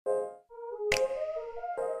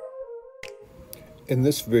In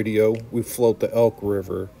this video, we float the Elk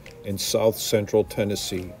River in south central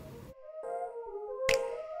Tennessee.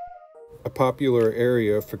 A popular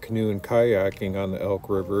area for canoe and kayaking on the Elk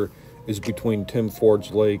River is between Tim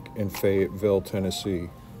Ford's Lake and Fayetteville, Tennessee.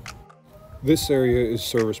 This area is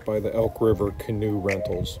serviced by the Elk River Canoe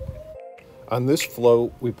Rentals. On this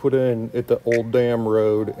float, we put in at the Old Dam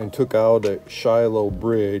Road and took out at Shiloh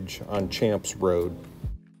Bridge on Champs Road.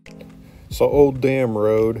 So Old Dam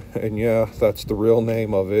Road, and yeah, that's the real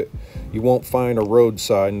name of it. You won't find a road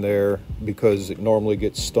sign there because it normally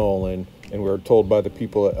gets stolen. And we were told by the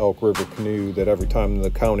people at Elk River Canoe that every time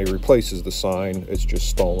the county replaces the sign, it's just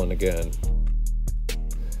stolen again.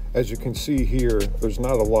 As you can see here, there's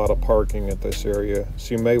not a lot of parking at this area,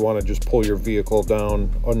 so you may want to just pull your vehicle down,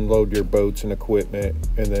 unload your boats and equipment,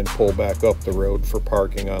 and then pull back up the road for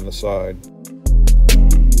parking on the side.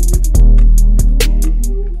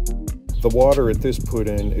 The water at this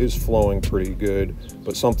put-in is flowing pretty good,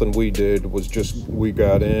 but something we did was we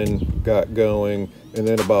got in, got going, and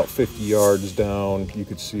then about 50 yards down, you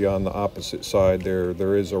could see on the opposite side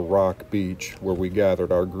there is a rock beach where we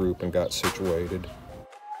gathered our group and got situated.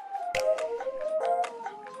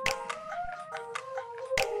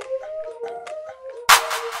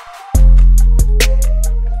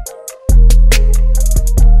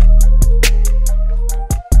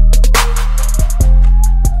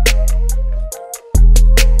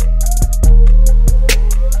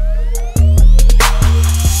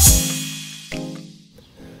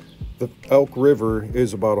 The Elk River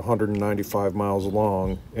is about 195 miles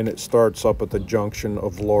long, and it starts up at the junction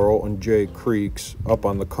of Laurel and Jay Creeks up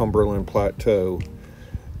on the Cumberland Plateau.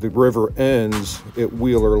 The river ends at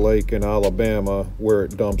Wheeler Lake in Alabama, where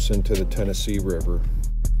it dumps into the Tennessee River.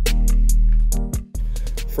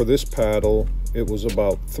 For this paddle, it was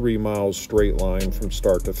about 3 miles straight line from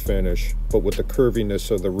start to finish, but with the curviness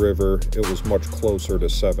of the river, it was much closer to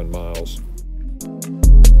 7 miles.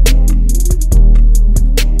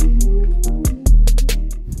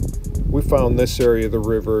 We found this area of the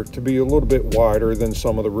river to be a little bit wider than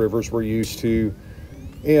some of the rivers we're used to,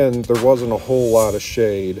 and there wasn't a whole lot of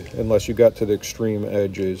shade unless you got to the extreme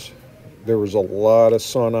edges. There was a lot of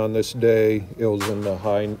sun on this day. It was in the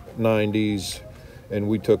high 90s, and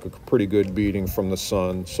we took a pretty good beating from the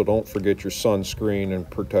sun, so don't forget your sunscreen and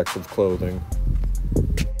protective clothing.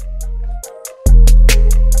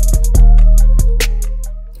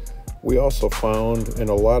 We also found in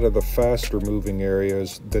a lot of the faster moving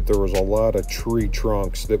areas that there was a lot of tree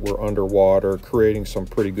trunks that were underwater, creating some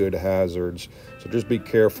pretty good hazards. So just be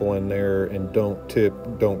careful in there and don't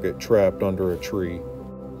get trapped under a tree.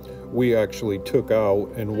 We actually took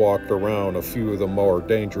out and walked around a few of the more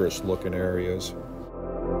dangerous looking areas.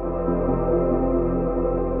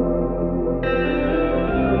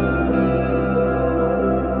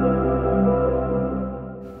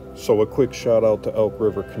 So a quick shout out to Elk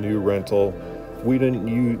River Canoe Rental. We didn't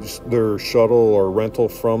use their shuttle or rental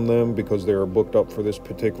from them because they were booked up for this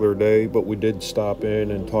particular day, but we did stop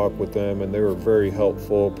in and talk with them, and they were very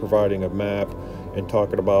helpful, providing a map and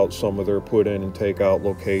talking about some of their put in and take out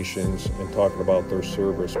locations and talking about their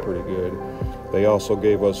service pretty good. They also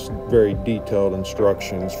gave us very detailed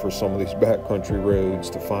instructions for some of these backcountry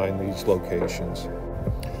roads to find these locations.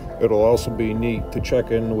 It'll also be neat to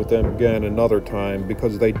check in with them again another time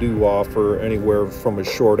because they do offer anywhere from as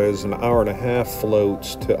short as an hour-and-a-half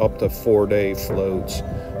floats to up to 4-day floats.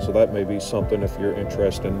 So that may be something if you're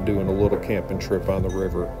interested in doing a little camping trip on the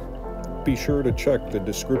river. Be sure to check the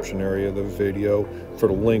description area of the video for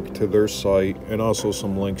the link to their site and also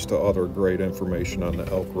some links to other great information on the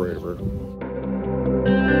Elk River.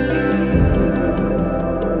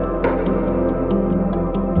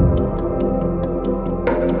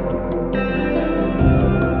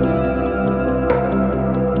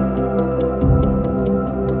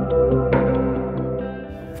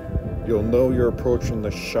 You'll know you're approaching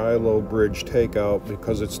the Shiloh Bridge takeout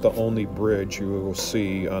because it's the only bridge you will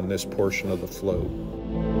see on this portion of the float.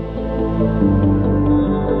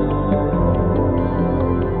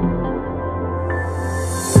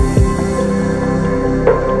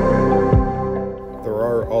 There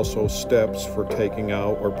are also steps for taking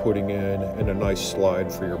out or putting in and a nice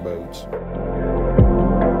slide for your boats.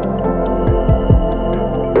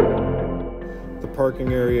 The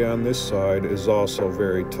parking area on this side is also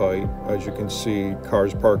very tight. As you can see,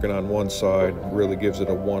 cars parking on one side really gives it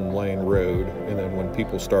a one-lane road, and then when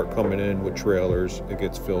people start coming in with trailers, it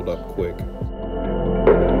gets filled up quick.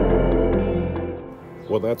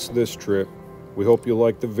 Well, that's this trip. We hope you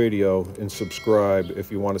like the video and subscribe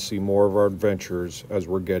if you want to see more of our adventures as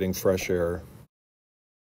we're getting fresh air.